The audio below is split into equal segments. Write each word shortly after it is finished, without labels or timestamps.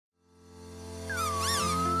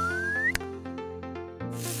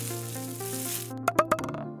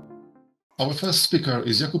Our first speaker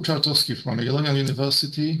is Jakub Czartowski from Jagiellonian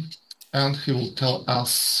University, and he will tell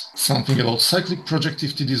us something about cyclic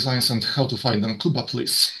projective T designs and how to find them. Kuba,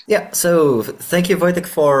 please. Yeah, so thank you, Wojtek,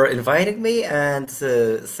 for inviting me, and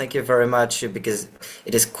thank you very much because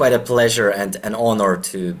it is quite a pleasure and an honor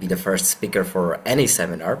to be the first speaker for any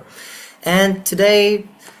seminar. And today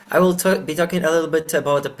I will be talking a little bit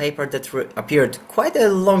about a paper that appeared quite a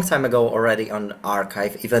long time ago already on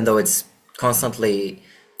arXiv, even though it's constantly,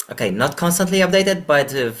 not constantly updated,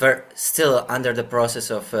 but still under the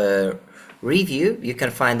process of review. You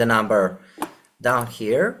can find the number down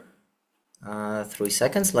here. 3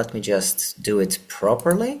 seconds, let me just do it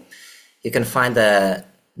properly. You can find the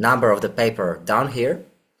number of the paper down here.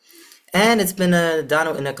 And it's been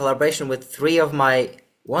done in a collaboration with 3 of my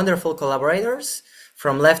wonderful collaborators.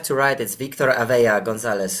 From left to right, it's Victor Aveia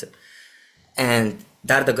Gonzalez and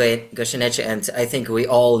Dardo Goscineci, and I think we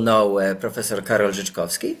all know Professor Karol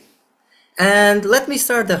Życzkowski. And let me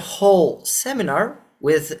start the whole seminar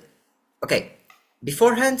with,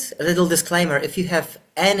 beforehand, a little disclaimer. If you have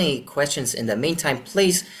any questions in the meantime,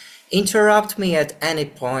 please interrupt me at any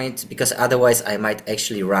point, because otherwise I might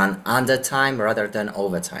actually run under time rather than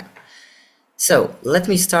over time. So let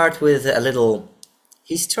me start with a little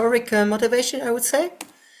historic motivation, I would say.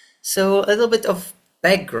 So a little bit of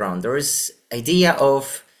background. There is idea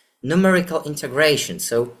of numerical integration.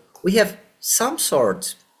 So we have some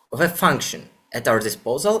sort of a function at our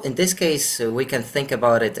disposal. In this case, we can think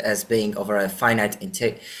about it as being over a finite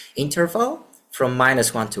interval from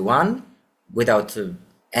 -1 to 1 without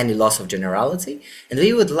any loss of generality. And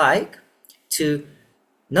we would like to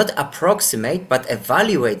not approximate, but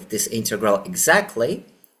evaluate this integral exactly,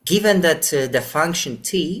 given that the function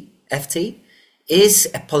t, ft, is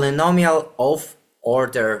a polynomial of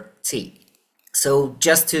order t. So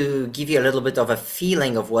just to give you a little bit of a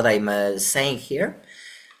feeling of what I'm saying here,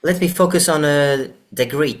 let me focus on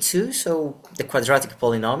degree 2, so the quadratic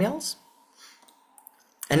polynomials.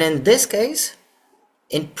 And in this case,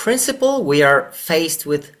 in principle, we are faced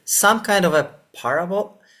with some kind of a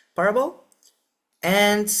parabol,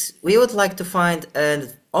 and we would like to find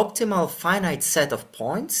an optimal finite set of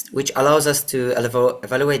points, which allows us to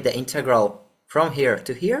evaluate the integral from here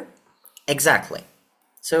to here exactly.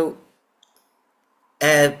 So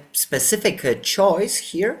a specific choice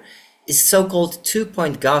here is so-called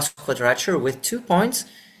two-point Gauss quadrature with 2 points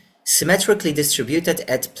symmetrically distributed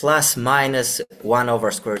at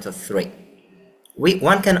 ±1/√3.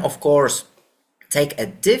 One can, of course, take a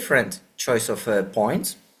different choice of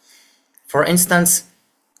points. For instance,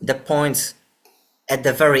 the points at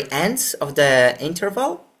the very ends of the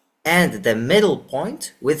interval and the middle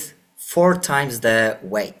point with 4 times the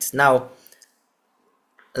weight. Now,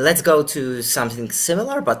 let's go to something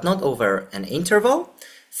similar, but not over an interval.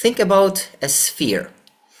 Think about a sphere.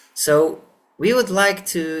 So we would like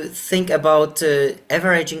to think about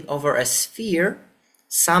averaging over a sphere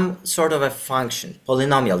some sort of a function,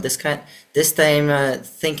 polynomial. This time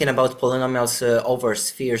thinking about polynomials over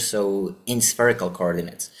spheres, so in spherical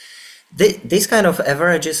coordinates. These kind of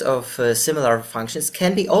averages of similar functions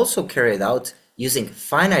can be also carried out using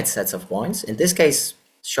finite sets of points, in this case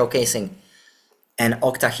showcasing an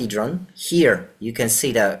octahedron. Here you can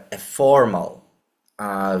see a formal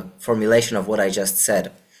formulation of what I just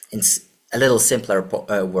said in a little simpler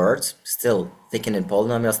words, still thinking in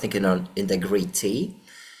polynomials, thinking in degree t.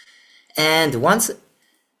 And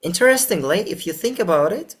interestingly, if you think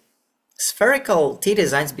about it, spherical T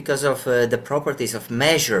designs, because of the properties of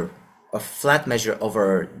flat measure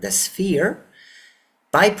over the sphere,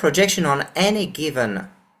 by projection on any given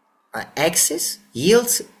axis,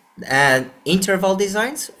 yields interval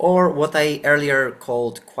designs, or what I earlier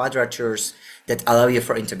called quadratures that allow you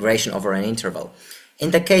for integration over an interval.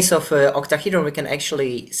 In the case of octahedron, we can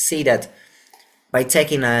actually see that by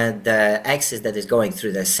taking the axis that is going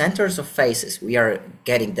through the centers of faces, we are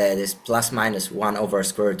getting this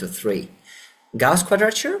 ±1/√3 Gauss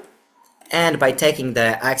quadrature. And by taking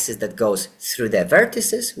the axis that goes through the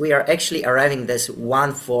vertices, we are actually arriving this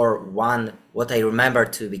 1-for-1, what I remember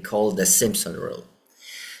to be called the Simpson rule.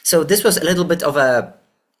 So this was a little bit of a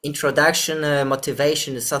introduction,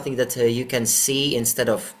 motivation, something that you can see instead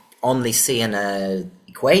of only seeing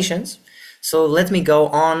equations. So let me go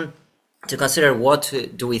on to consider what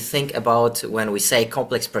do we think about when we say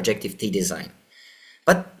complex projective T design.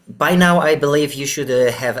 But by now I believe you should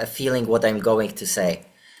have a feeling what I'm going to say.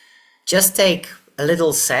 Just take a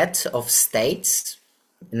little set of states.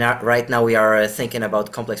 Right now we are thinking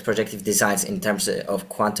about complex projective designs in terms of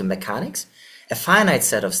quantum mechanics. A finite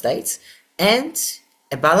set of states and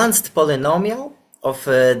a balanced polynomial of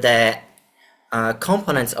the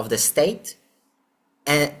components of the state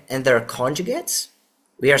and their conjugates.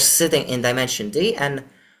 We are sitting in dimension D, and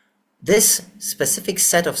this specific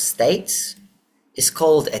set of states is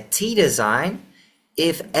called a T-design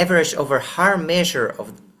if average over Haar measure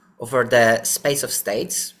over the space of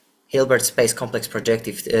states, Hilbert space, complex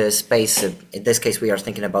projective space, in this case we are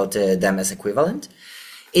thinking about them as equivalent.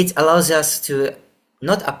 It allows us to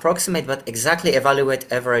not approximate but exactly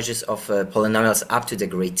evaluate averages of polynomials up to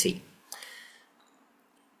degree T.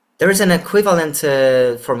 There is an equivalent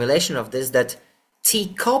formulation of this, that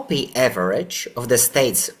T copy average of the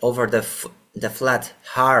states over the flat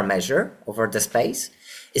Haar measure over the space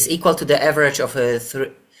is equal to the average of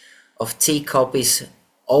T copies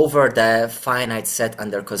over the finite set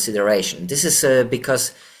under consideration. This is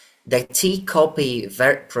because the T copy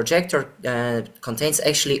projector contains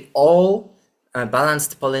actually all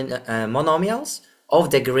balanced monomials of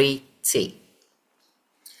degree T.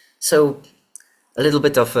 So a little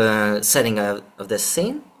bit of setting of the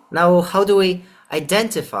scene. Now, how do we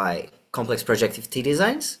identify complex projective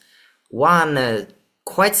T-designs? One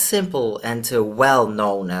quite simple and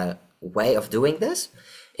well-known way of doing this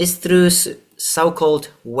is through so-called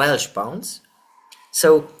Welch bounds.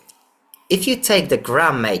 So if you take the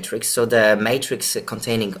Gram matrix, so the matrix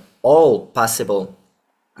containing all possible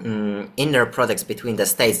inner products between the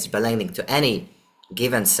states belonging to any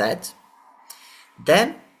given set,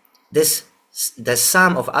 then the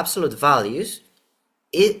sum of absolute values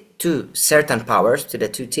to certain powers, to the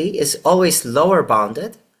 2t, is always lower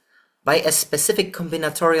bounded by a specific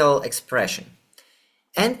combinatorial expression.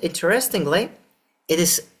 And interestingly, it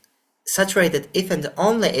is saturated if and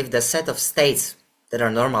only if the set of states that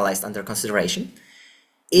are normalized under consideration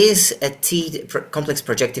is a complex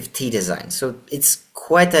projective T-design. So it's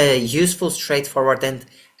quite a useful, straightforward, and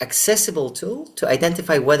accessible tool to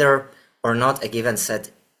identify whether or not a given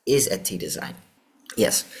set is a T-design.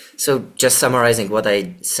 Yes, so just summarizing what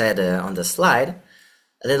I said on the slide,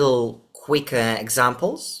 a little quick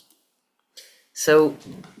examples. So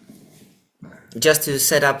just to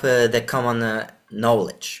set up the common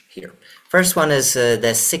knowledge here. First one is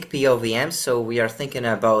the SIG POVMs, so we are thinking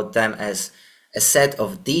about them as a set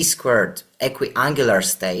of d-squared equiangular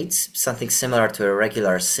states, something similar to a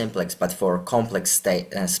regular simplex but for complex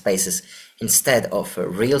spaces instead of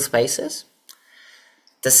real spaces.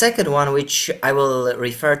 The second one, which I will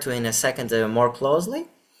refer to in a second more closely,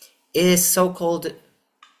 is so-called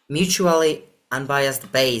mutually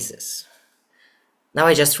unbiased bases. Now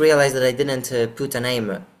I just realized that I didn't put a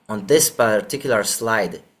name on this particular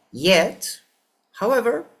slide yet.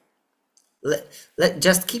 However,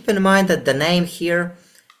 just keep in mind that the name here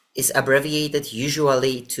is abbreviated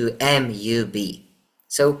usually to MUB.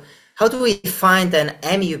 So how do we find an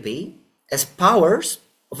MUB as powers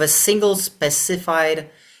of a single specified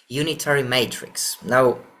unitary matrix?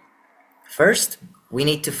 Now, first, we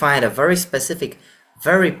need to find a very specific,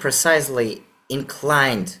 very precisely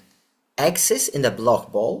inclined axis in the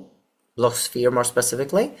Bloch sphere more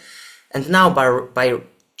specifically. And now by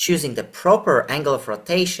choosing the proper angle of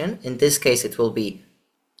rotation, in this case it will be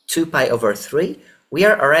 2 pi over 3, we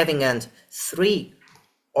are arriving at 3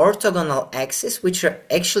 orthogonal axes which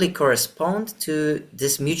actually correspond to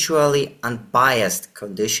this mutually unbiased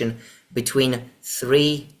condition between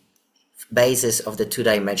 3 bases of the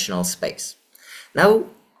two-dimensional space. Now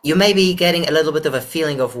you may be getting a little bit of a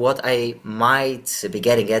feeling of what I might be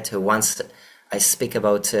getting at once I speak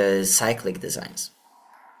about cyclic designs.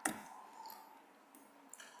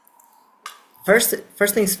 First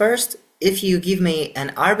things first, if you give me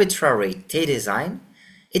an arbitrary T-design,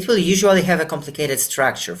 it will usually have a complicated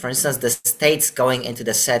structure. For instance, the states going into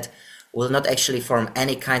the set will not actually form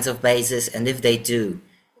any kinds of bases, and if they do,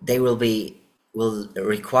 they will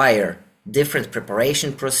require different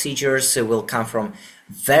preparation procedures, will come from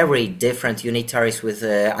very different unitaries with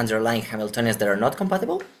underlying Hamiltonians that are not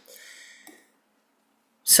compatible.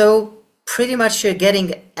 So pretty much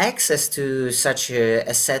getting access to such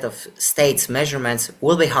a set of states measurements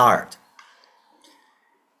will be hard.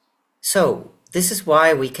 So this is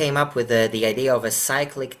why we came up with the idea of a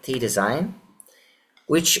cyclic T-design,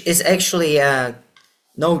 which is actually a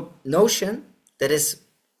notion that is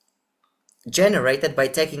generated by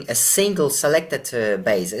taking a single selected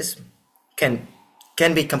basis, can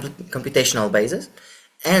be computational basis,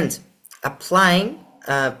 and applying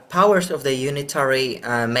powers of the unitary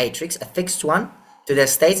matrix, a fixed one, to the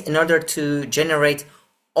states in order to generate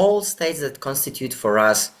all states that constitute for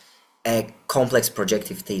us a complex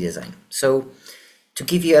projective T-design. So to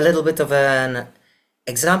give you a little bit of an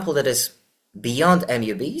example that is beyond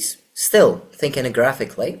MUBs, still thinking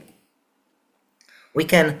graphically, we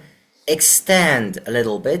can extend a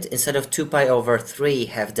little bit. Instead of 2 pi over 3,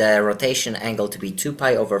 have the rotation angle to be 2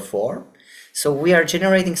 pi over 4. So we are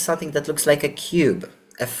generating something that looks like a cube,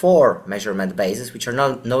 a 4 measurement basis, which are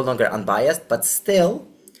no longer unbiased, but still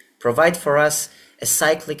provide for us a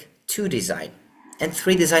cyclic 2 design and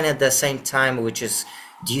 3 design at the same time, which is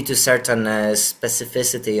due to certain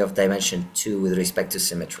specificity of dimension 2 with respect to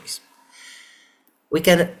symmetries. We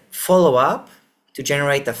can follow up to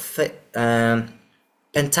generate a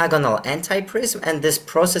pentagonal antiprism, and this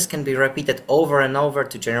process can be repeated over and over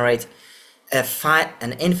to generate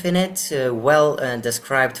an infinite,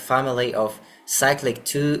 well-described family of cyclic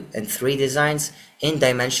 2 and 3 designs in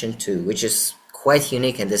dimension 2, which is quite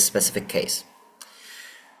unique in this specific case.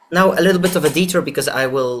 Now, a little bit of a detour, because I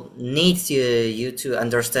will need you to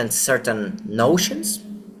understand certain notions.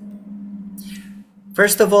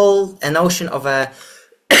 First of all, a notion of a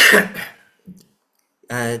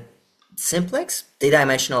simplex,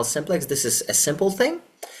 d-dimensional simplex. This is a simple thing,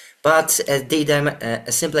 but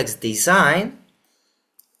a simplex design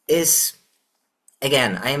is,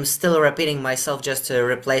 again, I am still repeating myself, just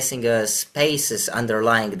replacing spaces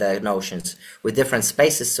underlying the notions with different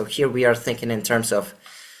spaces. So here we are thinking in terms of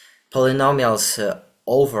polynomials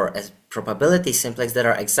over a probability simplex that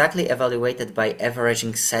are exactly evaluated by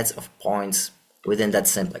averaging sets of points within that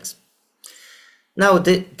simplex. Now,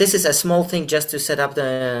 this is a small thing just to set up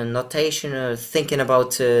the notation, thinking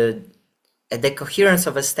about the coherence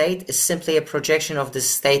of a state is simply a projection of this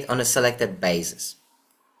state on a selected basis.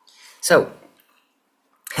 So,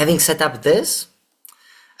 having set up this,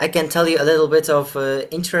 I can tell you a little bit of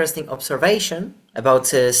interesting observation about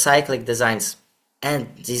cyclic designs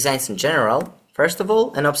and designs in general. First of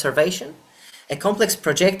all, an observation: a complex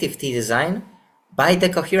projective T design by the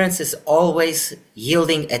coherence is always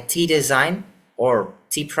yielding a T design or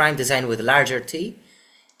T prime design with larger T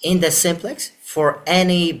in the simplex for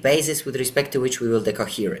any basis with respect to which we will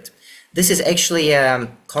decohere it. This is actually a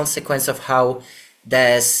consequence of how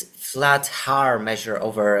this flat Haar measure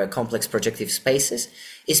over complex projective spaces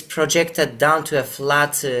is projected down to a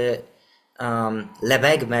flat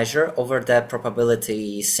Lebesgue measure over the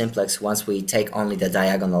probability simplex once we take only the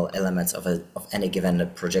diagonal elements of any given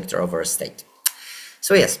projector over a state.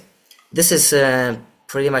 So yes, this is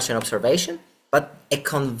pretty much an observation, but a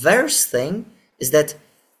converse thing is that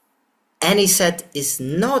any set is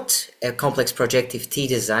not a complex projective T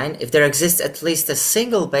design if there exists at least a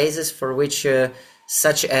single basis for which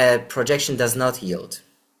such a projection does not yield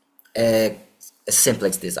a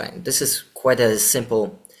simplex design. This is quite a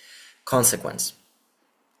simple consequence.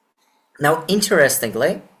 Now,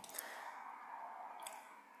 interestingly,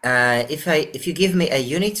 if you give me a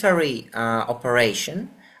unitary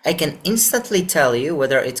operation, I can instantly tell you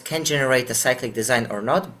whether it can generate a cyclic design or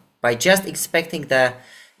not by just expecting the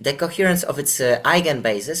coherence of its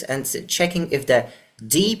eigenbasis and checking if the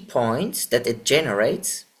D points that it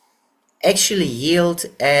generates actually yield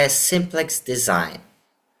a simplex design,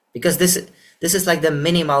 because this is like the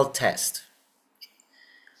minimal test.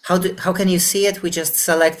 How can you see it? We just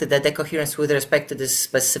select the decoherence with respect to this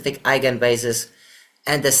specific eigenbasis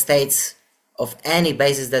and the states of any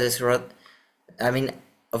basis that is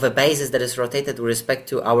of a basis that is rotated with respect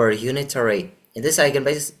to our unitary. In this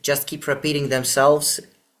eigenbasis, just keep repeating themselves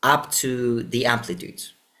up to the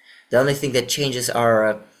amplitudes. The only thing that changes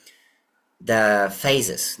are the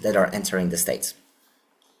phases that are entering the states.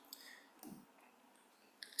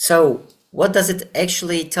 So, what does it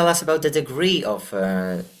actually tell us about the degree of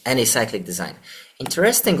any cyclic design?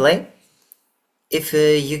 Interestingly, if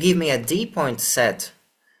you give me a D-point set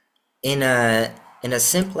in a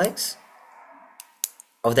simplex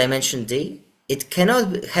of dimension D, it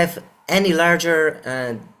cannot have any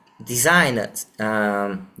larger design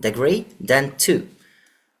degree than 2.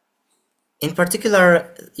 In particular,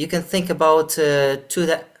 you can think about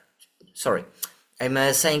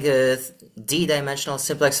I'm saying D-dimensional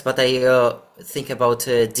simplex, but I think about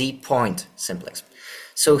D-point simplex.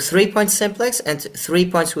 So 3-point simplex and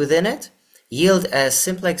 3 points within it yield a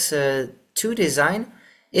simplex 2 design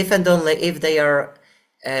if and only if they are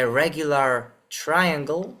a regular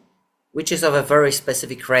triangle which is of a very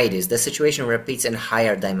specific radius. The situation repeats in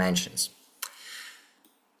higher dimensions.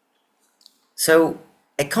 So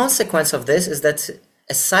a consequence of this is that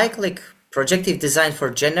a cyclic projective design for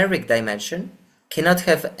generic dimension cannot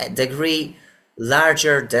have a degree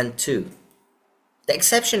larger than 2. The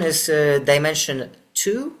exception is dimension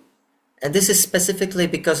 2, and this is specifically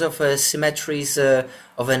because of symmetries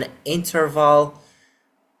of an interval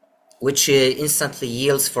which instantly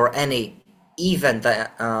yields for any even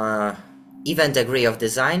degree of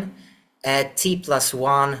design a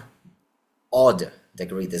T+1 odd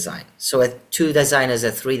degree design. So a 2 design is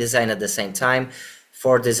a 3 design at the same time,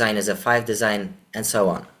 4 design is a 5 design, and so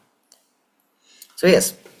on. So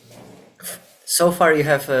yes, so far you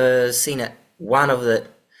have seen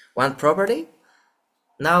one property.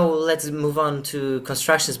 Now let's move on to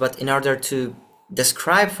constructions, but in order to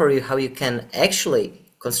describe for you how you can actually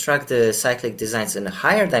construct the cyclic designs in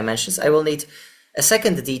higher dimensions, I will need a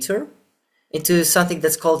second detour into something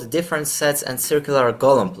that's called difference sets and circular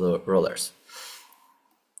Golomb rulers.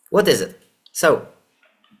 What is it? So,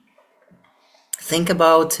 think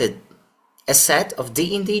about a set of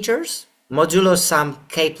d integers modulo some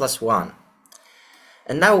k plus 1.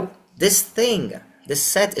 And now this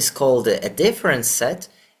set is called a difference set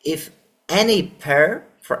if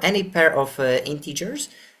for any pair of integers,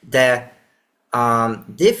 the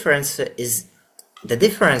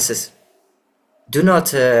differences do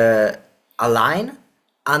not align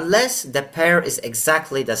unless the pair is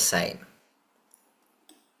exactly the same.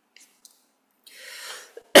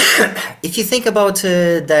 If you think about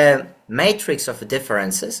the matrix of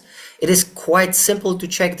differences, it is quite simple to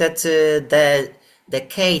check that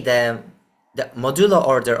the modulo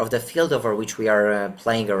order of the field over which we are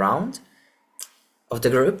playing around of the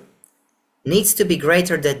group needs to be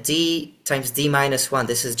greater than d times d minus 1.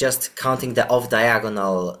 This is just counting the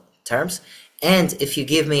off-diagonal terms. And if you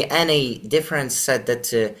give me any difference set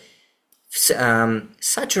that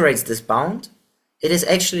saturates this bound, it is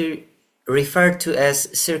actually referred to as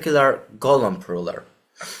circular Golomb ruler.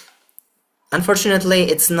 Unfortunately,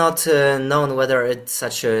 it's not known whether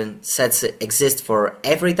such sets exist for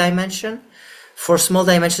every dimension. For small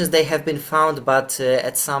dimensions they have been found, but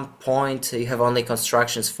at some point you have only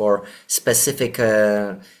constructions for specific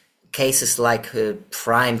cases like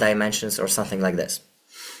prime dimensions or something like this.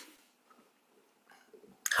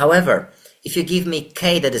 However, if you give me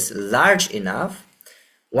k that is large enough,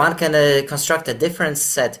 one can construct a difference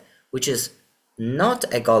set which is not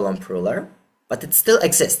a Golomb ruler, but it still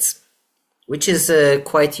exists, which is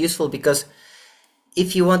quite useful because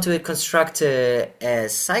if you want to construct a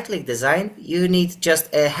cyclic design, you need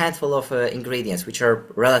just a handful of ingredients, which are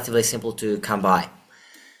relatively simple to come by.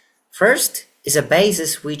 First is a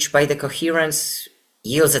basis which by the coherence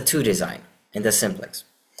yields a 2 design in the simplex.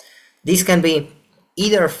 These can be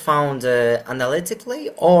either found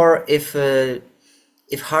analytically, or if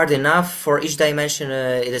hard enough, for each dimension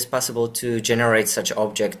it is possible to generate such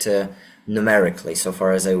object numerically, so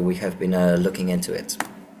far as we have been looking into it.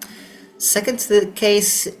 Second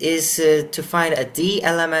case is to find a d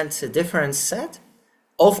element difference set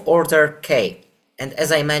of order k. And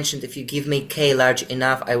as I mentioned, if you give me k large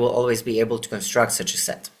enough, I will always be able to construct such a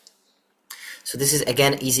set. So this is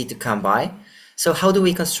again easy to come by. So how do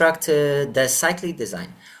we construct the cyclic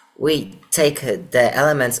design? We take the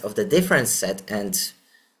elements of the difference set and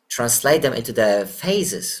translate them into the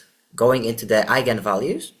phases going into the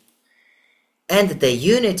eigenvalues. And the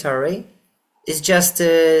unitary is just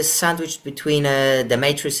sandwiched between the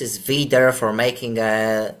matrices V, therefore making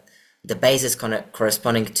the basis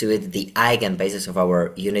corresponding to it the eigenbasis of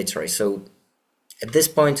our unitary. So at this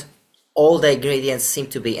point, all the ingredients seem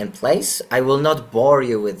to be in place. I will not bore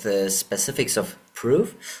you with the specifics of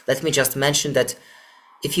proof. Let me just mention that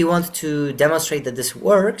if you want to demonstrate that this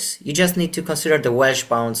works, you just need to consider the Welsh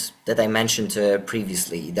bounds that I mentioned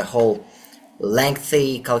previously. The whole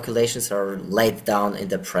lengthy calculations are laid down in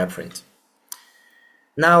the preprint.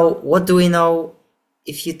 Now, what do we know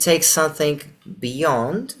if you take something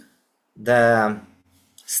beyond the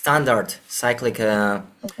standard cyclic? So,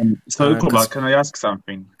 Kuba, can I ask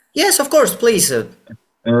something? Yes, of course, please.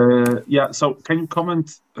 Yeah, so can you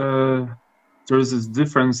comment? There is this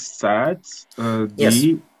different set, Yes.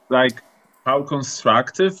 D, like how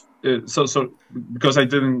constructive. So because I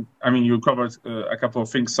mean, you covered a couple of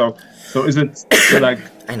things. So is it like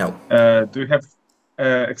I know. Do you have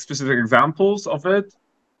explicit examples of it?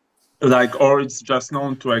 Like, or it's just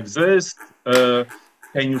known to exist?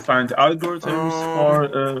 Can you find algorithms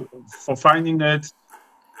for finding it?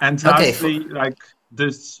 And lastly, like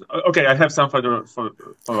this. Okay, I have some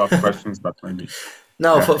follow-up questions, but maybe.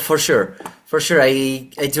 No, yeah. for sure. I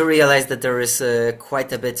do realize that there is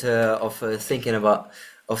quite a bit of thinking about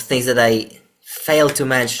of things that I failed to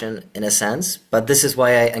mention in a sense, but this is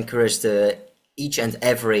why I encouraged each and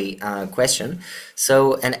every question.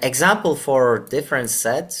 So an example for difference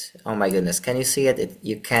set. Oh my goodness, can you see it?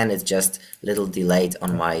 You can. It's just a little delayed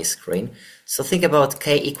on my screen. So think about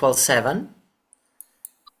k equals 7.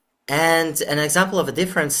 And an example of a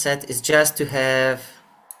difference set is just to have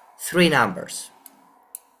 3 numbers.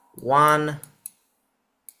 1,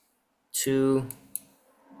 2,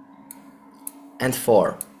 and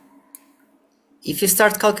 4. if you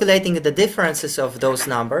start calculating the differences of those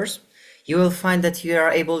numbers, you will find that you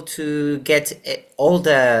are able to get all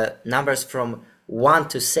the numbers from 1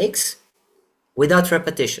 to 6 without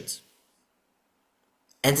repetitions.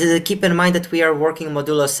 And keep in mind that we are working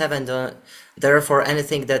modulo 7, therefore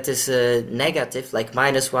anything that is negative, like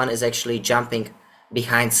 -1, is actually jumping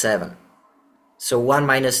behind 7. So 1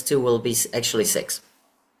 minus 2 will be actually 6.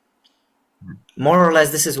 More or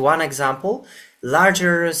less, this is one example.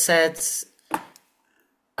 Larger sets,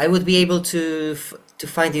 I would be able to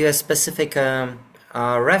find you a specific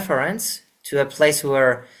reference to a place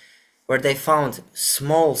where they found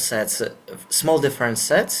small sets, small difference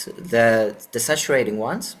sets, the saturating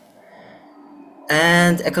ones,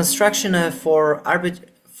 and a construction for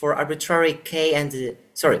arbitrary k and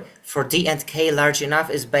for d and k large enough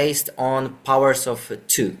is based on powers of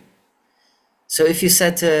 2. So if you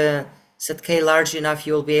set k large enough,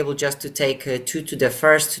 you will be able just to take 2 to the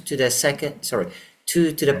first, 2 to the second,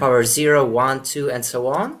 2 to the power 0, 1, 2, and so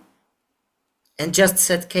on, and just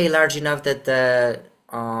set k large enough that the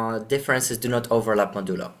differences do not overlap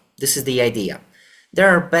modulo. This is the idea. There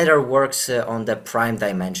are better works on the prime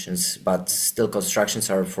dimensions, but still constructions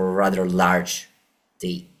are for rather large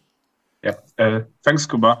d. Yeah, thanks,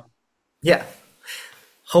 Kuba. Yeah,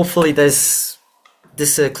 hopefully this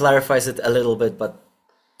clarifies it a little bit, but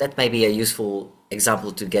that may be a useful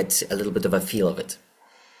example to get a little bit of a feel of it.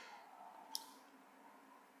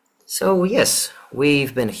 So yes,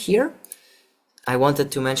 we've been here. I wanted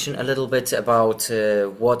to mention a little bit about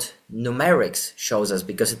what numerics shows us,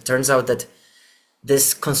 because it turns out that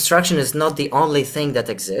this construction is not the only thing that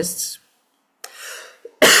exists.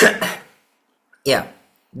 Yeah,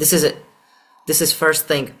 this is first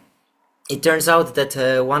thing. It turns out that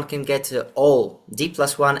one can get all d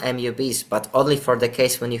plus 1 MUBs, but only for the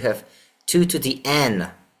case when you have 2 to the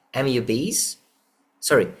n MUBs.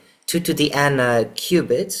 2 to the n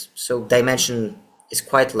qubits, so dimension is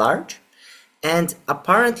quite large. And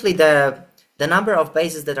apparently the number of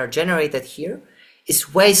bases that are generated here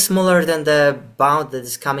is way smaller than the bound that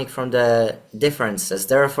is coming from the differences.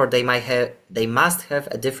 Therefore, they must have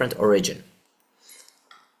a different origin.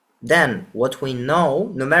 Then, what we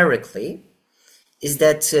know numerically is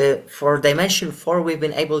that for dimension 4, we've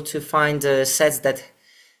been able to find sets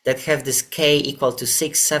that have this k equal to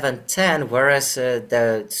 6, 7, 10, whereas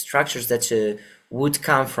the structures that would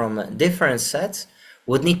come from different sets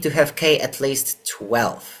would need to have k at least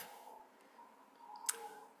 12.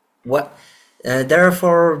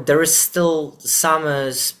 Therefore, there is still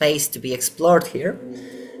some space to be explored here.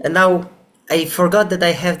 And now, I forgot that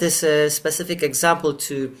I have this specific example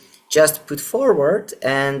to just put forward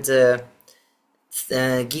and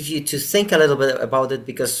give you to think a little bit about it,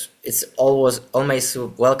 because it's always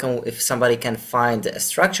welcome if somebody can find a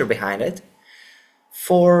structure behind it.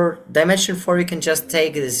 For dimension 4, you can just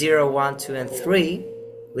take the 0, 1, 2, and 3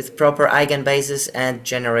 with proper eigenbases and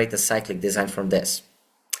generate a cyclic design from this.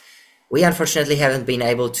 We unfortunately haven't been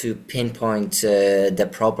able to pinpoint the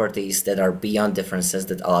properties that are beyond differences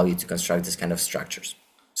that allow you to construct this kind of structures.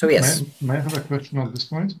 So yes. May I have a question at this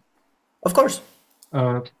point? Of course.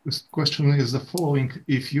 This question is the following.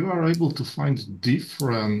 If you are able to find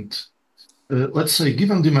different, let's say,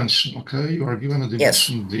 given dimension, okay, you are given a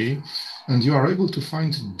dimension D, and you are able to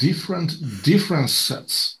find different difference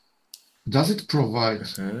sets, does it provide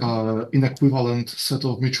an equivalent set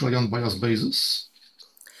of mutually unbiased bases?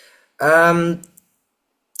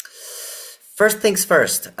 First things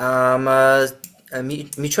first,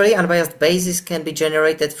 mutually unbiased bases can be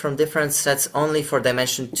generated from different sets only for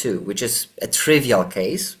dimension 2, which is a trivial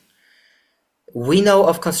case. We know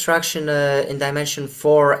of construction in dimension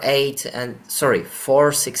 4, 8, and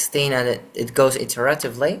 4, 16, and it goes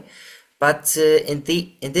iteratively. But in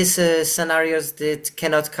these scenarios, it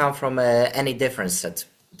cannot come from any different set.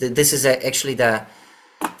 This is actually the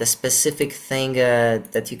specific thing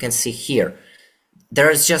that you can see here. There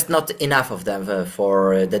is just not enough of them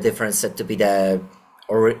for the different set to be the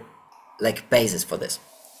basis for this.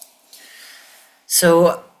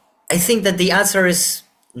 So I think that the answer is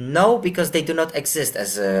no, because they do not exist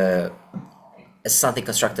as something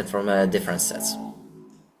constructed from different sets.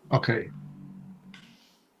 Okay.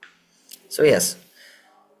 So yes,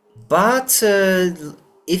 but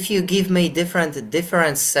if you give me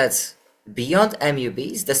different sets beyond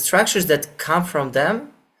MUBs, the structures that come from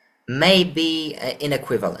them may be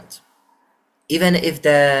inequivalent, even if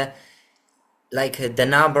the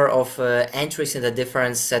number of entries in the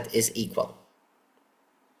different set is equal.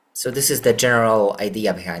 So this is the general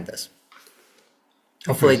idea behind this.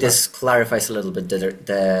 Hopefully this clarifies a little bit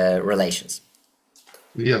the relations.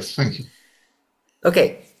 Yes, thank you.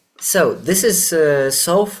 Okay, So this is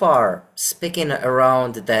so far speaking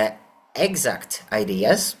around the exact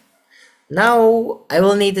ideas. Now I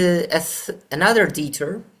will need another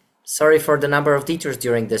detour. Sorry for the number of detours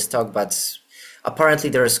during this talk, but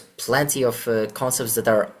apparently there's plenty of concepts that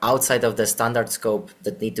are outside of the standard scope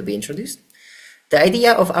that need to be introduced. The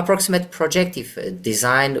idea of approximate projective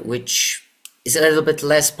design, which is a little bit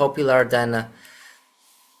less popular than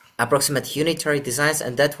approximate unitary designs,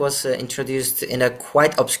 and that was introduced in a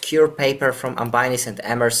quite obscure paper from Ambinis and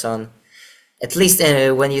Emerson, at least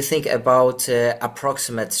when you think about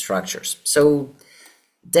approximate structures. So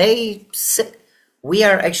we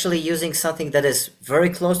are actually using something that is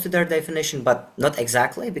very close to their definition, but not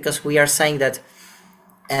exactly, because we are saying that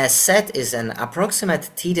a set is an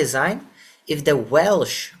approximate T-design if the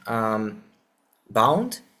Welsh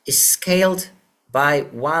bound is scaled by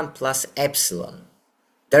 1 plus epsilon.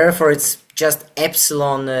 Therefore, it's just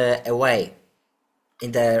epsilon away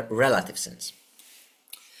in the relative sense.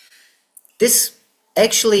 This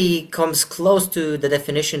actually comes close to the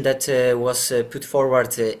definition that was put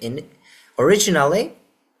forward originally.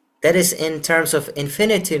 That is in terms of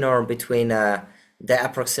infinity norm between the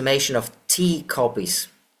approximation of T copies,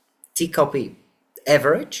 T copy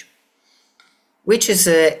average, which is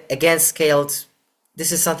again scaled.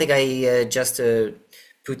 This is something I just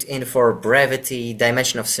put in for brevity,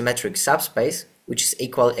 dimension of symmetric subspace, which is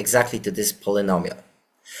equal exactly to this polynomial.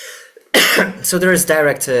 So there is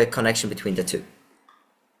direct connection between the two.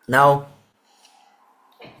 Now,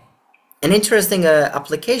 an interesting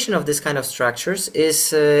application of this kind of structures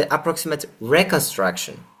is approximate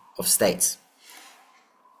reconstruction of states.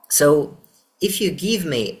 So if you give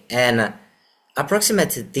me an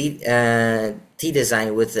approximate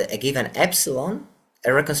T-design with a given epsilon,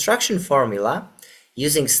 a reconstruction formula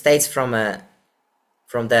using states from the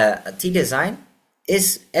T-design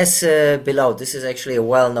is as below. This is actually a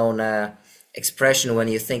well-known expression when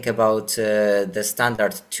you think about the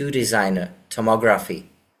standard 2 design tomography.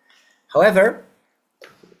 However,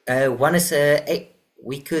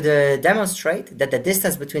 we could demonstrate that the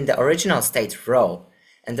distance between the original state rho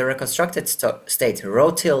and the reconstructed state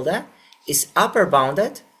rho tilde is upper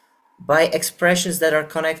bounded by expressions that are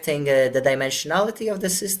connecting the dimensionality of the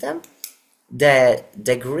system, the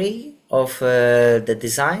degree of the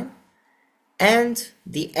design, and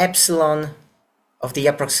the epsilon of the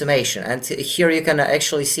approximation. And here you can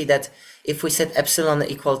actually see that if we set epsilon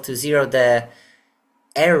equal to 0, the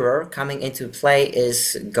error coming into play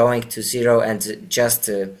is going to 0 and just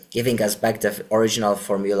giving us back the original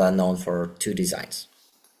formula known for 2 designs.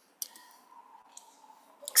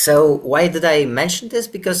 So why did I mention this?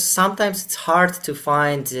 Because sometimes it's hard to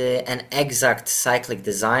find an exact cyclic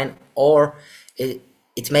design, or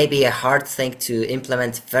it may be a hard thing to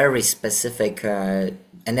implement very specific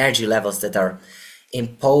energy levels that are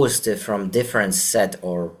imposed from different set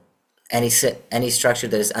or any structure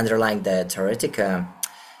that is underlying the theoretic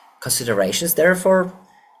considerations. Therefore,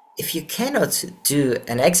 if you cannot do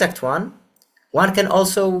an exact one, one can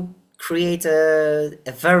also create a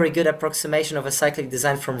very good approximation of a cyclic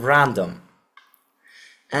design from random.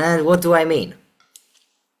 And what do I mean?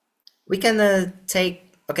 We can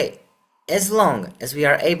as long as we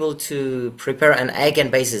are able to prepare an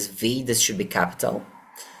eigenbasis V, this should be capital,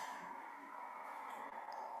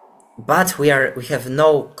 but we have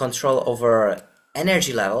no control over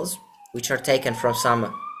energy levels, which are taken from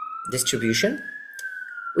some distribution,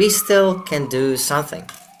 we still can do something.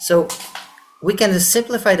 So we can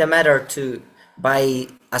simplify the matter by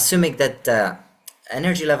assuming that the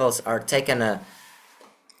energy levels are taken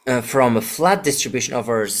from a flat distribution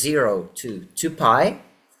over 0 to 2 pi,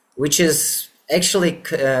 which is actually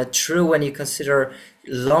true when you consider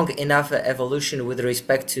long enough evolution with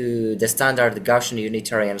respect to the standard Gaussian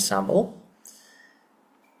unitary ensemble.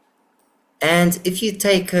 And if you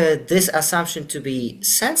take this assumption to be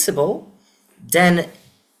sensible, then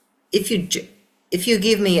if you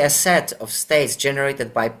give me a set of states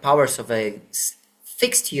generated by powers of a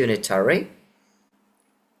fixed unitary,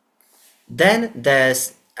 then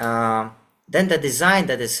the design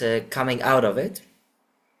that is coming out of it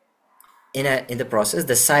in the process,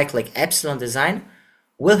 the cyclic epsilon design,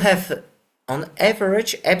 will have on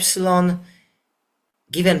average epsilon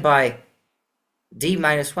given by d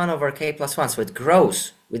minus 1 over k plus 1. So it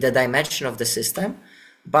grows with the dimension of the system,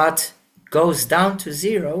 but goes down to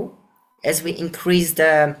 0 as we increase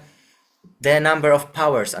the number of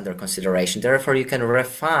powers under consideration. Therefore, you can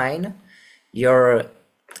refine your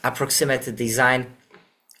approximate design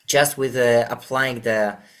just with applying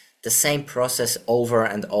the same process over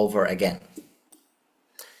and over again.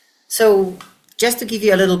 So just to give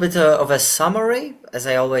you a little bit of a summary, as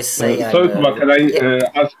I always say. Can I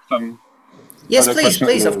ask some? Yes,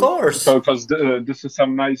 please, of course. Because this is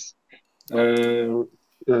some nice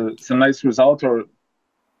result or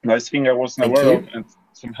nice thing I wasn't aware of, and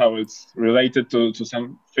somehow it's related to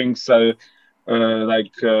some things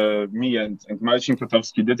like me and Marcin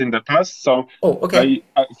Kotowski did in the past. So,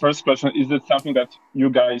 first question: is it something that you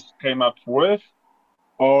guys came up with,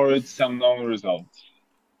 or it's some known result?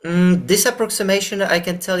 This approximation, I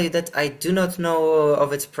can tell you that I do not know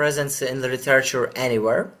of its presence in the literature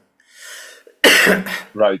anywhere.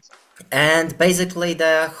 Right. And basically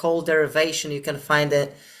the whole derivation, you can find it,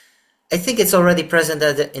 I think it's already present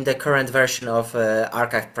in the current version of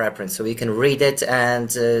archive preprint, so you can read it and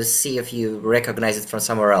see if you recognize it from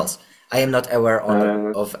somewhere else. I am not aware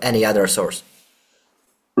of any other source.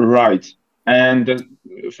 Right. And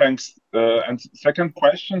thanks. And second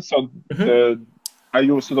question, so are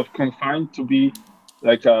you sort of confined to be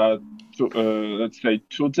like let's say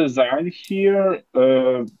to design here?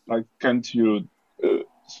 Like, can't you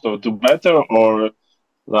sort of do better, or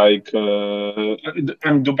like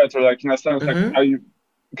and do better, like in a sense, like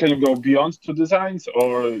can you go beyond two designs,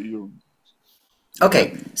 or you? Okay,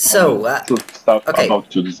 so stuff about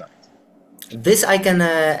two designs. This I can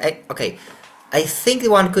I think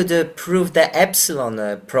one could prove the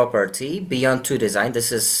epsilon property beyond two design.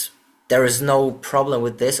 There is no problem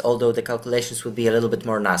with this, although the calculations would be a little bit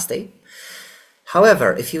more nasty. However,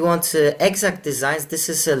 if you want exact designs, this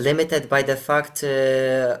is limited by the fact,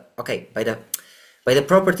 by the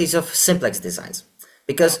properties of simplex designs.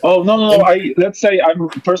 Because let's say I'm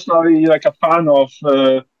personally like a fan of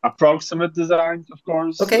approximate designs, of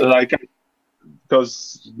course. Okay. Like,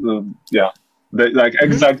 because they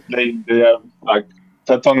have like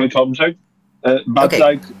platonic object, but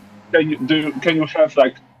like, can you have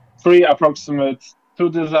like 3 approximate, 2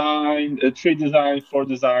 design, 3 design, 4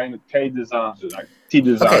 design, K design, like T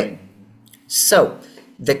design? Okay. So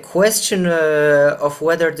the question of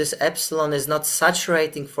whether this epsilon is not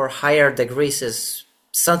saturating for higher degrees is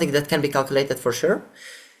something that can be calculated for sure.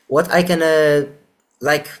 What I can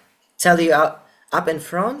like tell you up in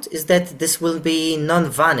front is that this will be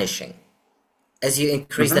non-vanishing as you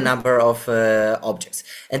increase the number of objects,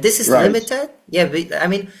 and this is limited. Yeah, I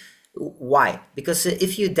mean, why? Because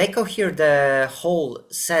if you decohere the whole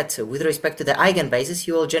set with respect to the eigenbases,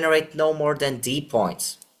 you will generate no more than d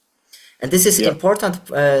points. And this is important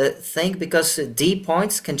thing, because d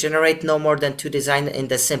points can generate no more than 2 design in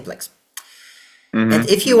the simplex. And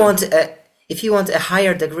if you want a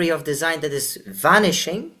higher degree of design that is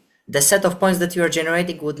vanishing, the set of points that you are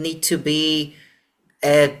generating would need to be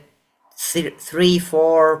 3,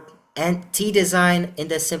 4, and T design in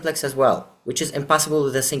the simplex as well, which is impossible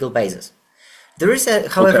with a single basis. There is,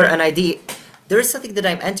 however, an idea. There is something that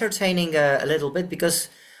I'm entertaining a little bit, because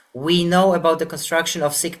we know about the construction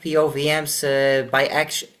of SIG-PO VMs by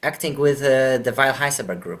acting with the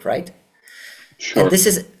Weil-Heisenberg group, right? Sure. And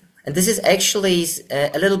this is actually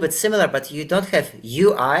a little bit similar, but you don't have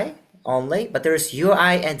UI only, but there is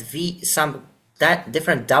UI and some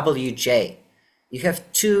different WJ. You have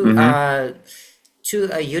two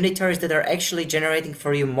unitaries that are actually generating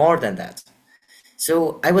for you more than that.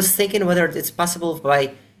 So I was thinking whether it's possible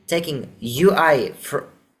by taking UI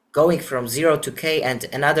going from 0 to K and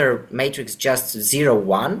another matrix just 0,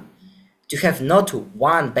 1, to have not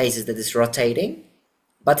 1 basis that is rotating,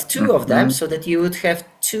 but 2 of them, so that you would have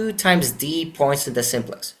 2 times D points in the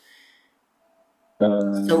simplex.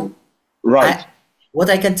 What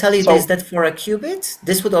I can tell you is that for a qubit,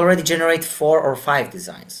 this would already generate 4 or 5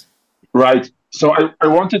 designs. Right. So I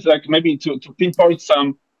wanted like maybe to pinpoint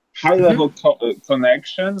some high-level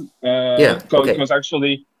connection. Because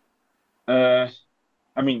actually,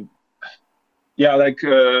 I mean, like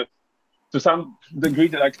to some degree,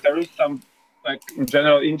 like there is some like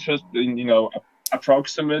general interest in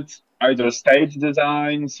approximate either state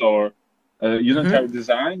designs or unitary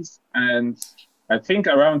designs, and I think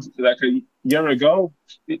around like a year ago,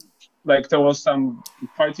 there was some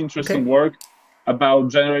quite interesting work about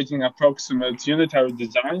generating approximate unitary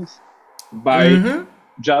designs by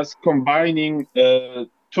just combining 2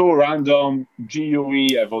 random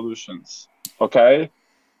GUE evolutions. Okay,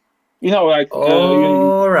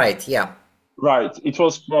 Right. It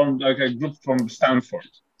was from like a group from Stanford,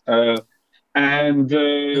 and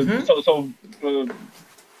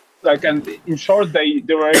in short,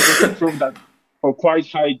 they were able to prove that for quite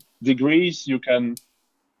high degrees you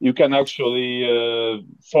can actually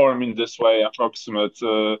form in this way approximate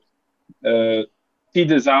T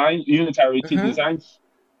design, unitary T designs,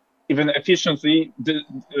 even efficiently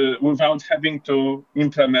without having to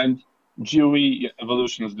implement GUE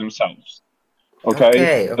evolutions themselves.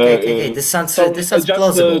 Okay. This sounds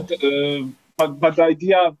plausible. But the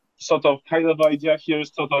idea, sort of high-level idea here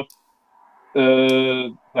is sort of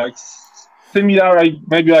like similar,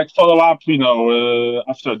 maybe like follow up,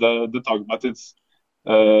 after the talk. But it's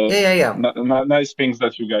nice things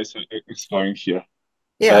that you guys are exploring here.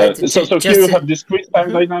 Yeah. So here you have discrete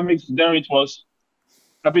time dynamics. There it was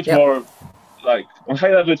a bit more like on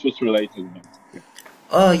high level it was related.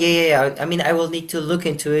 Oh, yeah. I mean, I will need to look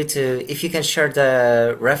into it. If you can share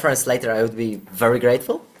the reference later, I would be very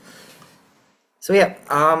grateful. So yeah,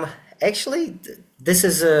 actually, this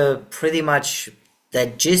is pretty much the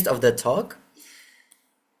gist of the talk.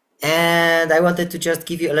 And I wanted to just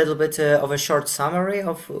give you a little bit of a short summary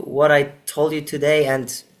of what I told you today,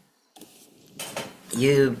 and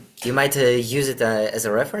you might use it as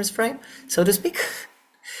a reference frame, so to speak.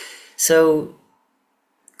 So,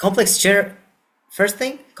 first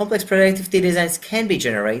thing, complex projective T designs can be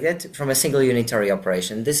generated from a single unitary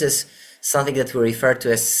operation. This is something that we refer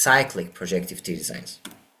to as cyclic projective T designs.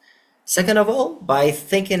 Second of all, by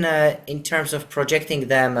thinking in terms of projecting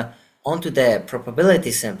them onto the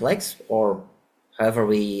probability simplex, or however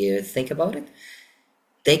we think about it,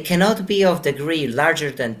 they cannot be of degree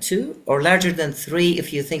larger than 2 or larger than 3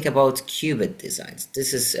 if you think about qubit designs.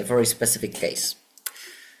 This is a very specific case.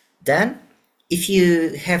 Then, if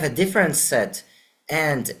you have a different set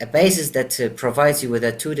and a basis that provides you with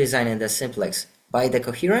a 2 design in the simplex by the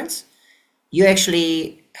coherence, you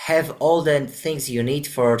actually have all the things you need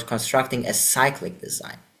for constructing a cyclic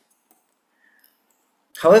design.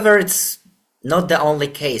 However, it's not the only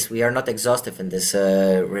case. We are not exhaustive in this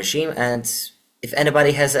regime, and if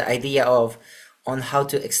anybody has an idea on how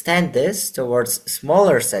to extend this towards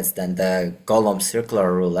smaller sets than the Golomb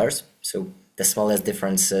circular rulers, so the smallest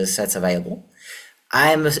difference sets available,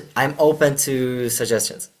 I'm open to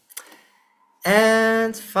suggestions.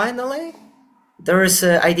 And finally, there is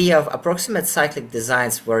an idea of approximate cyclic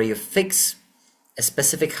designs where you fix a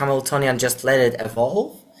specific Hamiltonian, just let it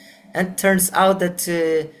evolve, and turns out that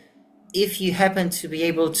if you happen to be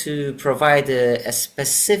able to provide a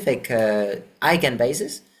specific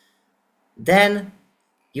eigenbasis, then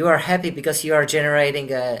you are happy because you are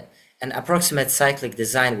generating an approximate cyclic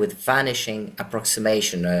design with vanishing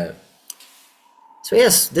approximation. So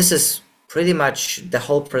yes, this is pretty much the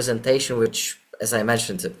whole presentation, which, as I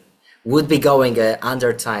mentioned, would be going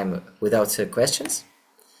under time without questions.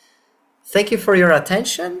 Thank you for your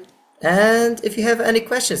attention. And if you have any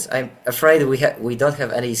questions, I'm afraid we don't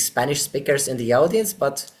have any Spanish speakers in the audience,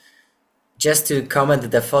 but just to comment,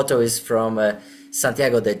 the photo is from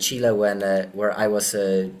Santiago de Chile where I was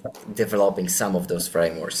developing some of those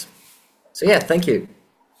frameworks. So yeah, thank you.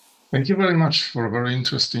 Thank you very much for a very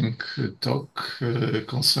interesting talk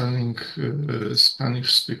concerning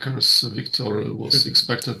Spanish speakers. Victor was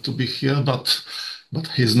expected to be here, but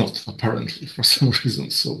he's not, apparently, for some reason.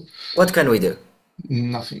 So what can we do?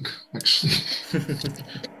 Nothing, actually.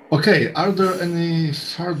 Okay, are there any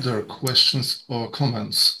further questions or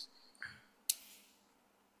comments?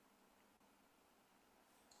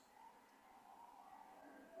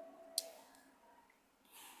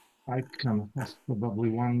 I can have probably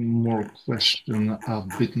one more question, a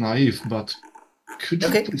bit naive, but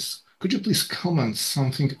could you please comment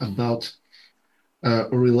something about a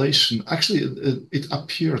relation? Actually, it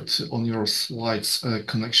appeared on your slides,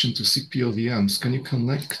 connection to CPOVMs. Can you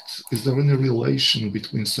connect? Is there any relation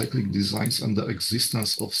between cyclic designs and the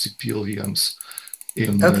existence of CPOVMs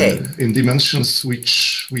in dimensions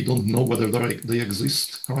which we don't know whether they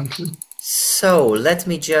exist currently? So let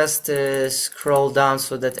me just scroll down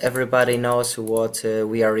so that everybody knows what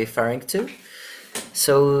we are referring to.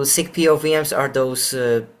 So CPOVMs are those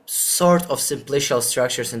sort of simplicial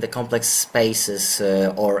structures in the complex spaces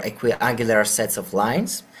or equiangular sets of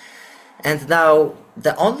lines. And now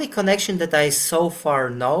the only connection that I so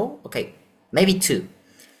far know, okay, maybe two.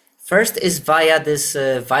 First is via this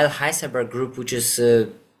Weil-Heisenberg group, which is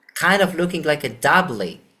kind of looking like a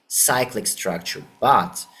doubly cyclic structure,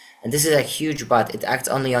 but, and this is a huge but, it acts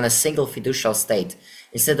only on a single fiducial state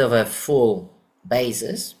instead of a full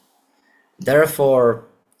basis. Therefore,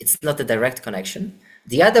 it's not a direct connection.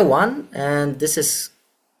 The other one, and this is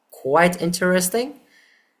quite interesting.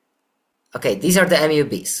 Okay, these are the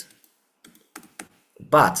MUBs.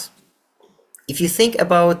 But if you think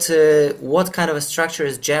about what kind of a structure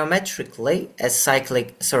is geometrically a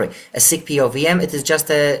CPOVM, it is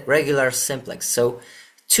just a regular simplex. So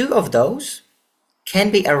two of those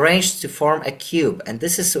can be arranged to form a cube, and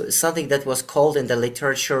this is something that was called in the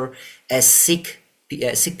literature a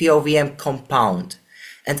CPOVM compound.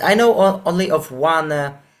 And I know only of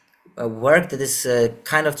one work that is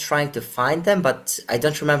kind of trying to find them, but I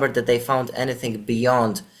don't remember that they found anything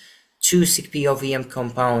beyond 2 SIG-POVM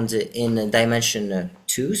compounds in dimension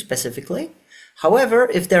 2 specifically. However,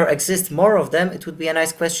 if there exist more of them, it would be a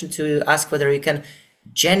nice question to ask whether you can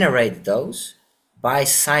generate those by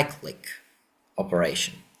cyclic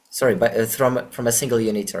operation. Sorry, from a single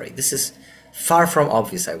unitary. This is far from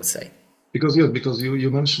obvious, I would say. Because you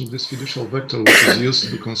mentioned this fiducial vector, which is used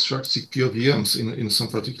to construct SIG-POVMs in some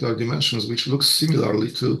particular dimensions, which looks similarly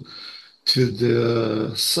to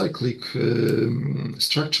the cyclic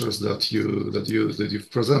structures that you've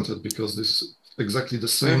presented, because this is exactly the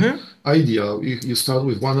same idea. You start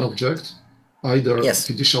with one object, either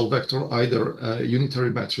fiducial vector, either a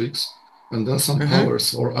unitary matrix, and then some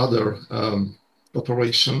powers or other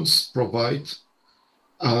operations provide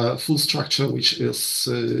a full structure which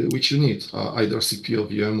you need, either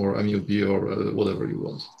SIG-POVM or MUB or whatever you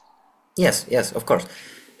want. Yes, of course.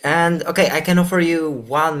 And okay, I can offer you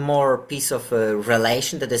one more piece of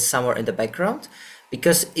relation that is somewhere in the background,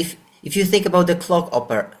 because if you think about the clock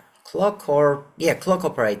operator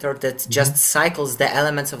that just cycles the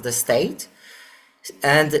elements of the state,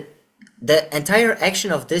 and the entire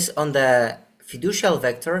action of this on the fiducial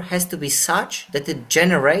vector has to be such that it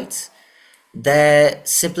generates the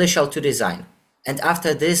simplicial to design, and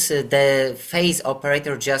after this the phase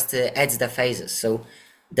operator just adds the phases. So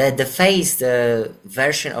the phased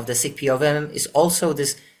version of the SIG-POVM is also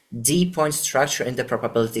this D-point structure in the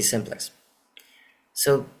probability simplex.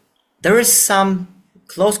 So there is some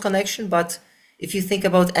close connection, but if you think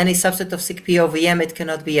about any subset of SIG-POVM, it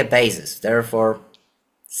cannot be a basis. Therefore,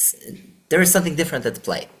 there is something different at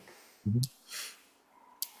play.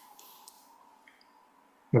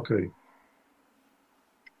 Okay.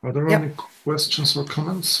 Are there any questions or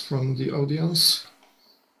comments from the audience?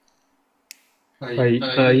 I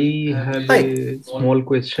have a small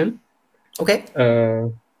question. Okay.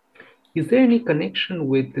 Is there any connection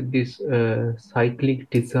with this cyclic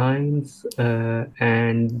designs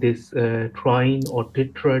and this trine or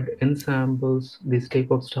tetrad ensembles, this type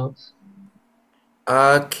of stuffs?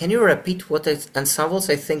 Can you repeat what ensembles?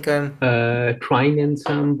 I think trine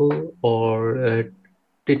ensemble or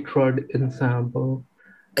tetrad ensemble.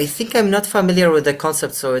 I think I'm not familiar with the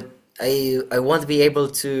concept, so I won't be able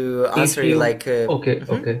to answer you like... Okay.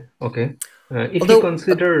 If you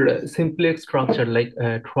consider simplex structure like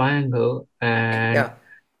a triangle, and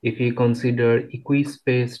if you consider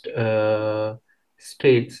equispaced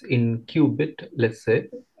states in qubit, let's say,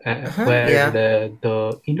 where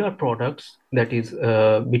the inner products, that is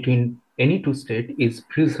between any two states, is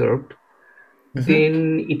preserved,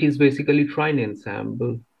 then it is basically trine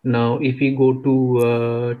ensemble. Now, if we go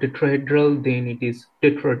to tetrahedral, then it is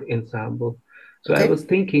tetrad ensemble. So I was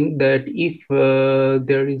thinking that if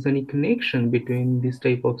there is any connection between this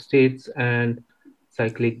type of states and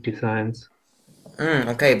cyclic designs.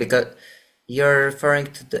 Okay, because you're referring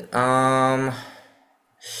to the...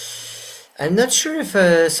 I'm not sure if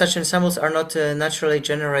such ensembles are not naturally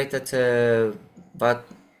generated, but...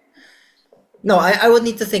 No, I would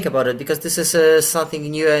need to think about it, because this is something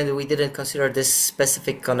new and we didn't consider this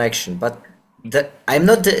specific connection. But I'm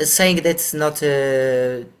not saying that it's not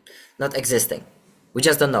existing. We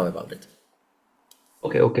just don't know about it.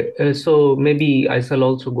 Okay. So maybe I shall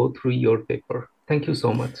also go through your paper. Thank you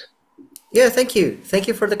so much. Yeah, thank you. Thank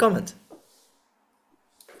you for the comment.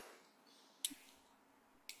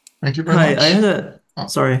 Thank you very much. I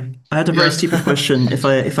had a very stupid question, if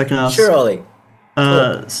I can ask. Sure, Ollie.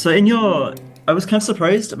 So I was kind of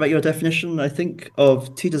surprised about your definition, I think,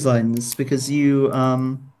 of T designs, because you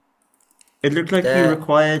it looked like you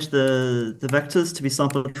required the vectors to be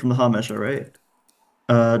sampled from the Haar measure, right?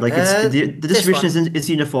 Like the distribution is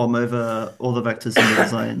uniform over all the vectors in the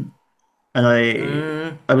design. And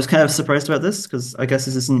I was kind of surprised about this, because I guess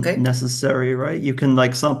this isn't necessary, right? You can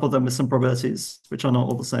like sample them with some probabilities, which are not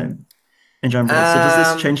all the same in general. So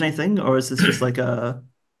does this change anything, or is this just like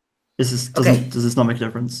does this not make a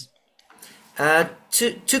difference?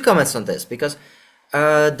 Two comments on this, because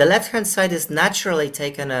the left-hand side is naturally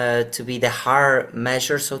taken to be the Haar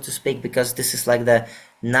measure, so to speak, because this is like the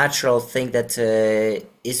natural thing that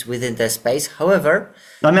is within the space. However,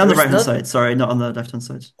 I mean on the right-hand side. Sorry, not on the left-hand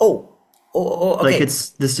side. Okay. Like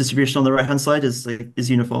it's this distribution on the right-hand side is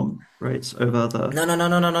uniform, right? Over the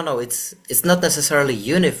No. It's not necessarily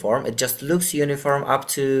uniform. It just looks uniform up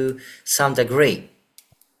to some degree.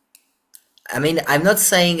 I mean, I'm not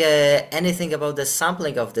saying anything about the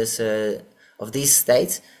sampling of this of these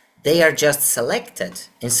states. They are just selected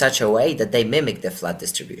in such a way that they mimic the flat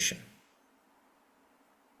distribution.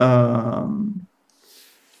 I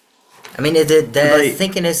mean, the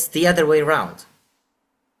thinking is the other way around.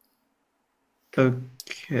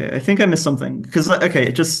 Okay, I think I missed something because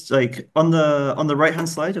okay, just like on the right-hand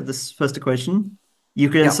side of this first equation, you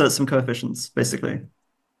can insert some coefficients basically.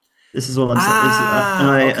 This is all I'm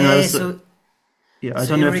saying. And I was yeah, I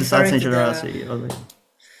don't know if this adds any generality.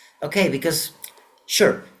 Okay, because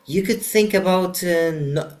sure, you could think about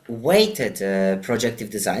weighted projective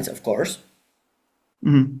designs, of course.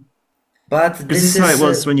 But this is how it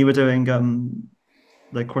was when you were doing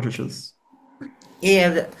like quadratures.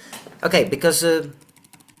 Yeah. Okay, because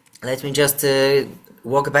let me just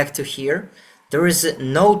walk back to here. There is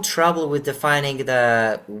no trouble with defining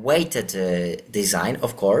the weighted design,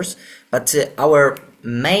 of course, but our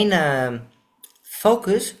main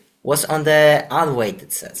focus was on the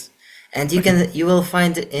unweighted sets. And you will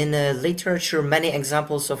find in literature many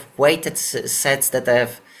examples of weighted sets that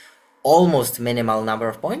have almost minimal number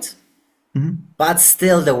of points. But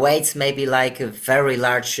still the weights may be like a very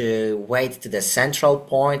large weight to the central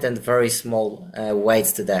point and very small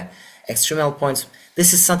weights to the extremal points.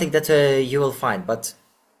 This is something that you will find, but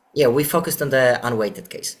yeah, we focused on the unweighted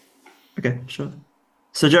case. Okay, sure.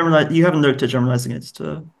 So you haven't looked at generalizing it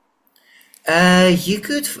to... You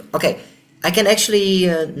could... Okay, I can actually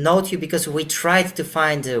note you because we tried to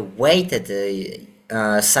find weighted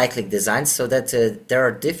cyclic designs so that there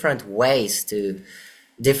are different ways to...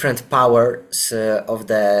 different powers of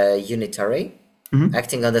the unitary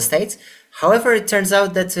acting on the states. However, it turns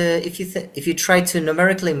out that if you try to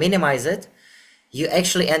numerically minimize it, you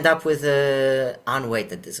actually end up with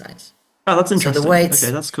unweighted designs. Oh, that's interesting. So the weights,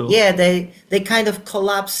 okay, that's cool. Yeah, they kind of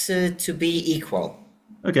collapse to be equal.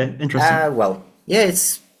 Okay, interesting. Well, yeah,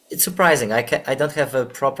 it's surprising. I don't have a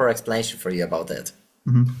proper explanation for you about that.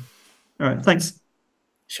 All right, thanks.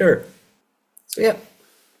 Sure. So yeah,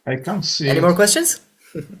 I can't see any more questions.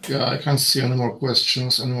 Yeah, I can't see any more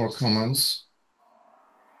questions, any more comments.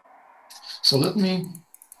 So let me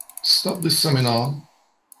stop this seminar,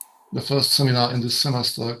 the first seminar in this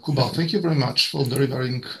semester. Kuba, thank you very much for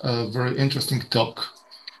delivering a very interesting talk.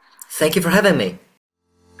 Thank you for having me.